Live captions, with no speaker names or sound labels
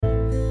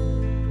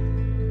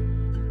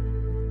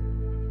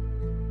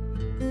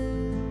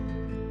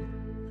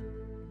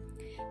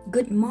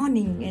Good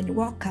morning and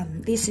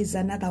welcome. This is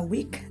another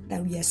week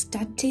that we are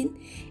starting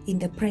in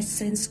the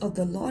presence of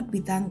the Lord. We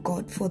thank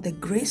God for the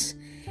grace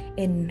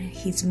and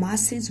His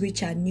mercies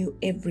which are new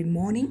every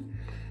morning.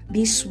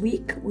 This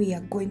week we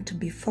are going to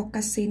be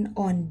focusing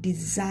on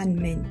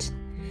discernment.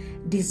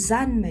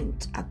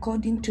 Discernment,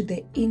 according to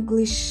the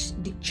English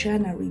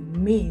dictionary,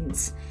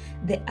 means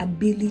the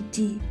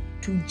ability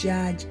to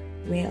judge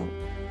well.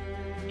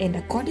 And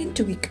according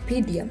to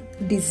Wikipedia,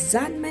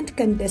 discernment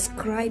can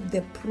describe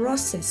the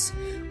process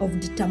of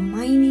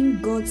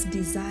determining God's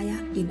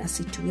desire in a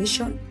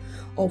situation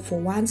or for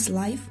one's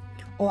life,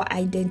 or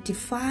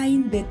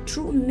identifying the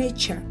true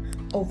nature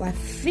of a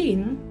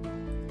thing,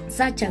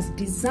 such as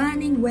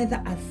discerning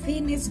whether a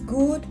thing is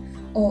good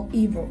or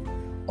evil,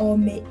 or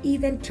may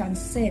even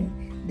transcend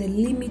the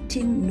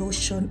limiting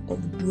notion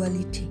of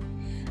duality.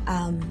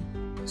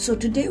 So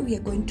today we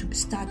are going to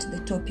start the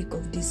topic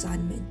of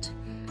discernment.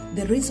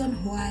 The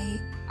reason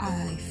why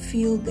I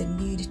feel the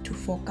need to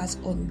focus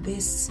on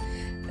this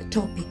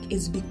topic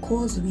is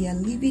because we are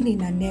living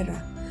in an era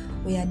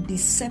where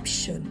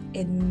deception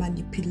and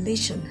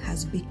manipulation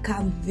has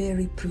become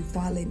very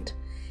prevalent.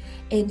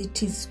 And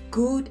it is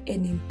good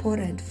and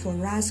important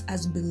for us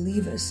as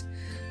believers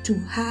to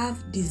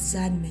have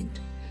discernment,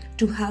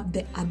 to have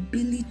the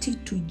ability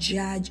to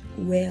judge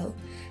well,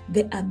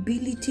 the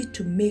ability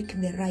to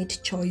make the right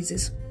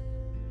choices.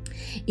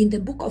 In the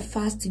book of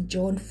 1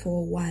 John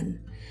 4:1,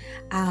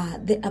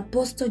 the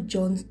Apostle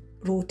John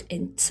wrote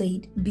and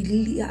said,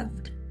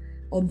 "Beloved,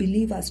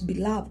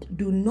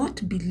 do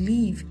not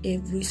believe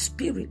every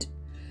spirit,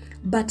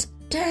 but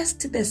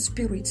test the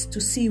spirits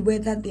to see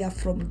whether they are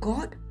from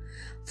God,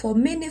 for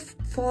many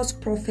false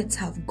prophets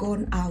have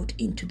gone out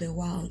into the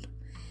world."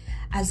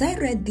 As I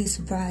read this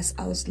verse,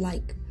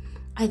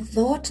 I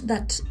thought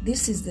that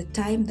this is the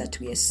time that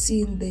we are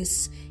seeing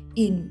this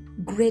in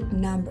great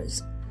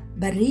numbers.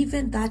 But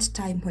even that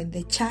time when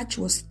the church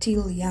was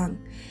still young,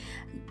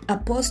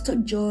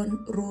 Apostle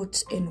John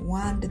wrote and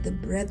warned the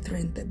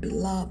brethren, the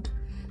beloved,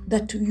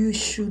 that you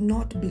should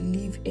not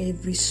believe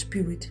every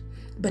spirit,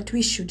 but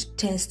we should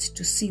test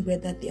to see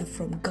whether they are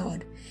from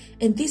God.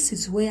 And this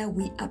is where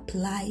we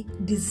apply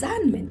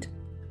discernment,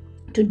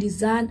 to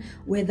discern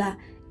whether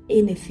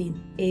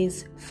anything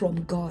is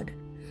from God.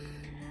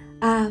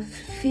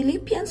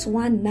 Philippians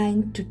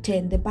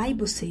 1:9-10, the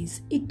Bible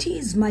says, "It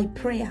is my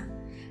prayer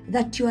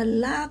that your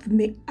love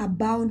may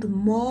abound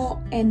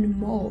more and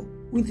more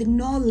with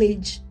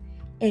knowledge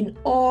and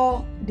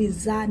all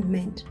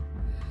discernment,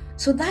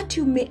 so that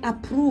you may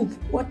approve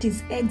what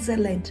is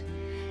excellent,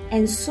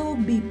 and so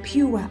be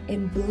pure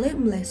and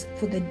blameless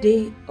for the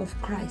day of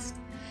Christ."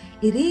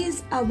 It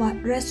is our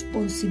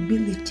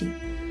responsibility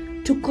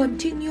to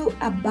continue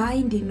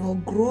abiding or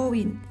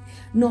growing,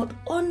 not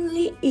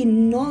only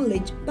in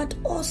knowledge, but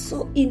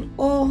also in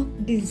all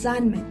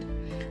discernment.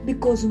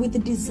 Because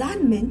with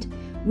discernment,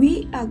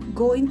 we are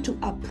going to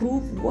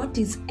approve what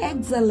is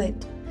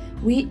excellent.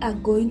 We are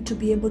going to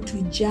be able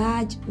to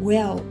judge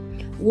well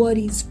what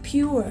is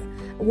pure,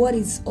 what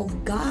is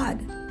of God.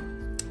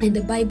 And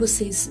the Bible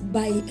says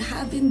by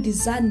having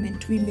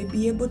discernment, we may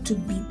be able to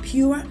be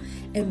pure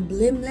and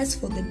blameless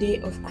for the day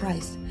of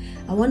Christ.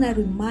 I want to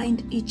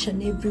remind each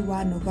and every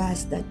one of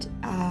us that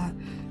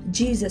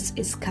Jesus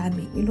is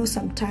coming.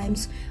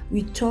 Sometimes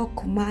we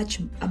talk much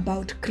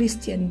about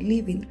Christian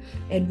living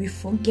and we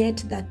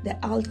forget that the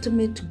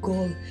ultimate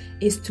goal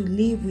is to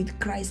live with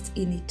Christ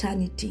in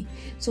eternity.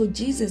 So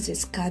Jesus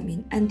is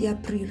coming, and there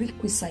are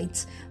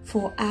prerequisites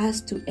for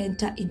us to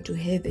enter into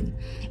heaven.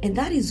 And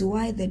that is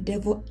why the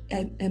devil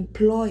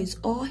employs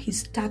all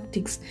his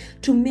tactics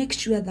to make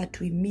sure that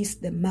we miss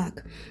the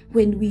mark.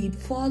 When we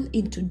fall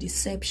into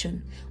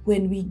deception,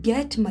 when we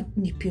get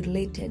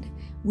manipulated,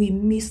 we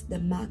miss the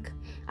mark.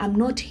 I'm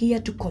not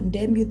here to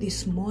condemn you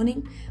this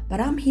morning,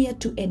 but I'm here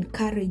to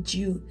encourage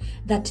you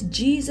that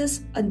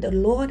Jesus and the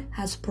Lord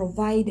has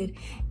provided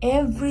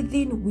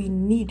everything we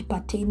need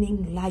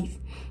pertaining life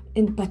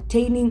and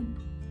pertaining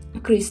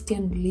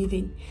Christian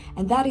living.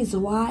 And that is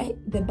why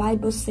the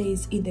Bible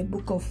says in the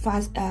book of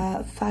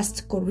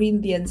First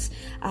Corinthians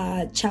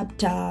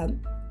chapter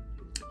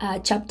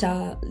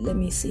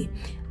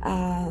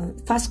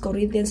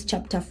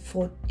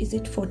 4, is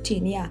it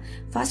 14? Yeah.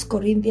 1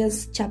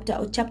 Corinthians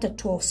chapter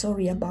 12,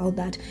 sorry about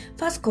that.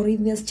 1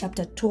 Corinthians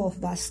chapter 12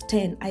 verse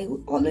 10. I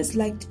always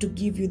like to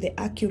give you the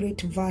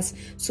accurate verse,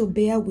 so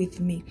bear with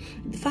me.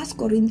 1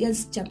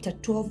 Corinthians chapter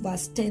 12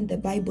 verse 10, the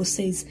Bible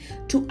says,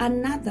 "To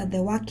another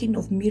the working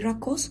of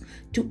miracles,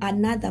 to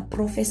another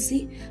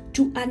prophecy,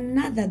 to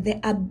another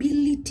the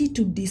ability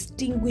to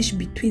distinguish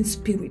between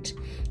spirit,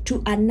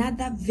 to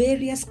another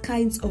various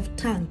kinds of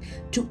tongue,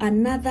 to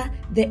another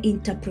the the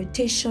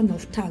interpretation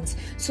of tongues.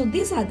 So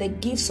these are the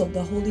gifts of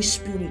the Holy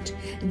Spirit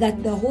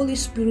that the Holy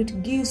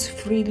Spirit gives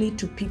freely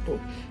to people.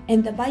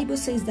 And the Bible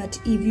says that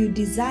if you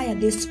desire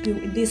these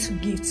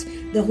gifts,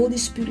 the Holy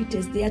Spirit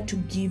is there to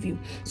give you.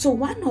 So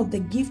one of the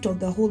gifts of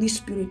the Holy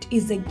Spirit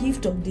is the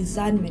gift of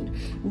discernment,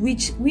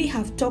 which we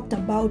have talked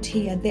about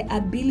here, the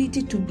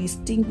ability to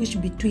distinguish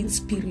between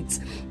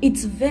spirits.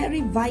 It's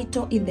very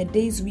vital in the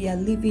days we are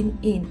living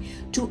in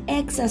to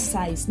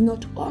exercise,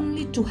 not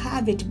only to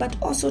have it, but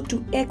also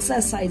to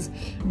exercise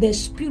the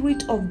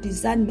spirit of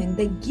discernment,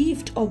 the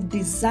gift of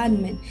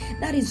discernment.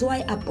 That is why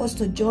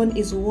Apostle John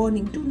is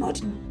warning, do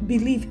not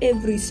believe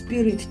every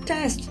spirit.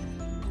 Test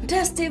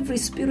every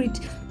spirit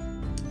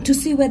to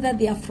see whether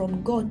they are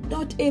from God.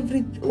 Not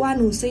everyone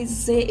who says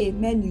say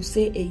amen, you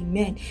say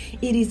amen.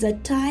 It is a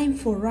time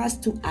for us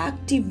to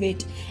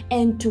activate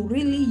and to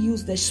really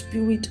use the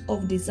spirit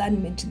of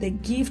discernment, the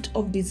gift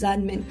of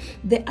discernment,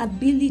 the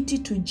ability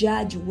to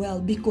judge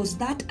well, because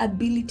that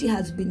ability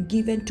has been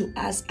given to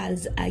us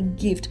as a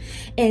gift.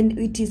 And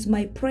it is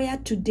my prayer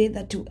today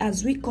that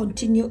as we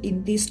continue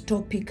in this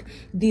topic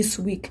this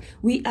week,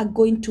 we are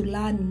going to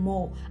learn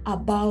more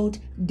about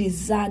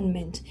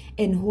discernment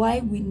and why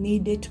we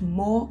need it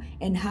more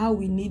and how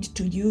we need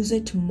to use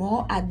it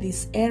more at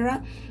this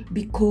era,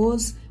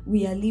 because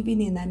we are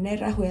living in an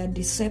era where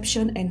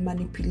deception and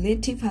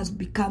manipulative has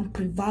become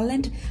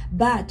prevalent,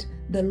 but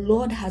the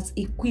Lord has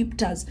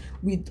equipped us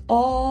with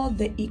all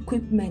the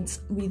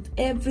equipments, with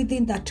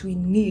everything that we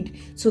need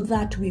so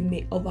that we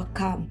may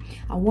overcome.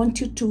 I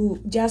want you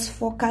to just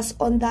focus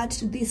on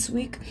that this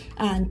week.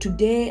 And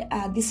today,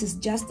 this is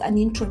just an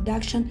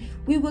introduction.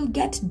 We will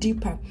get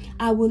deeper.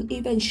 I will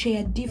even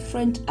share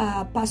different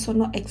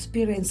personal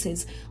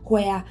experiences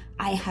where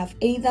I have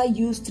either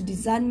used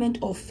discernment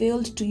or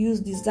failed to use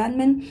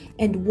discernment,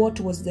 and what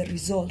was the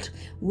result.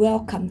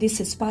 Welcome. This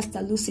is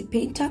Pastor Lucy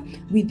Painter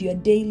with your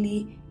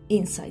daily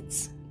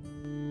insights.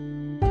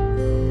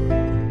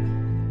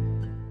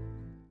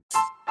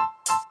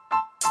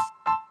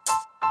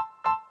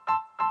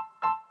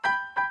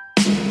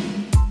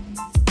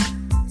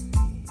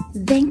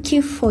 Thank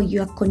you for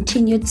your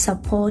continued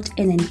support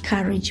and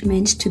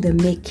encouragement to the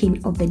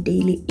making of the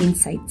Daily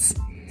Insights,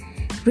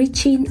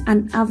 reaching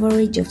an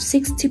average of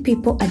 60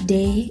 people a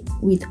day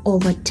with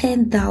over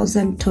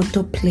 10,000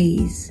 total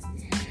plays.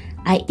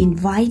 I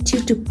invite you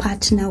to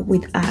partner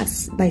with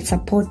us by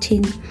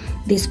supporting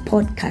this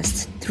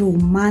podcast through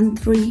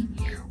monthly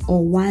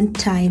or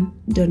one-time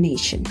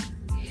donation.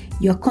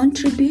 Your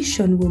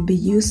contribution will be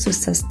used to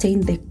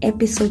sustain the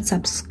episode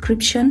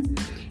subscription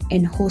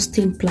and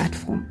hosting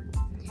platform.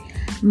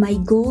 My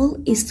goal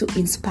is to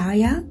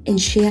inspire and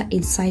share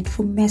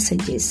insightful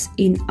messages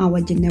in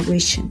our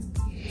generation,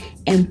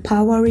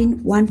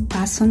 empowering one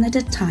person at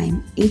a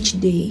time each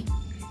day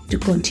to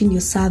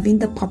continue serving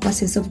the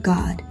purposes of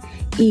God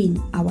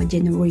in our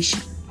generation.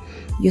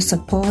 Your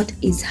support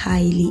is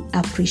highly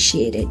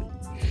appreciated.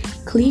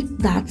 Click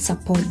that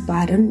support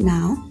button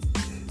now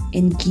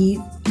and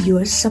give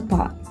your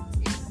support.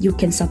 You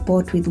can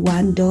support with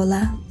 $1,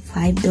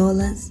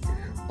 $5,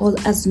 or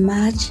as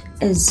much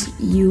as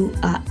you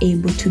are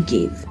able to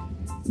give.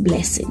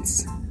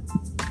 Blessings.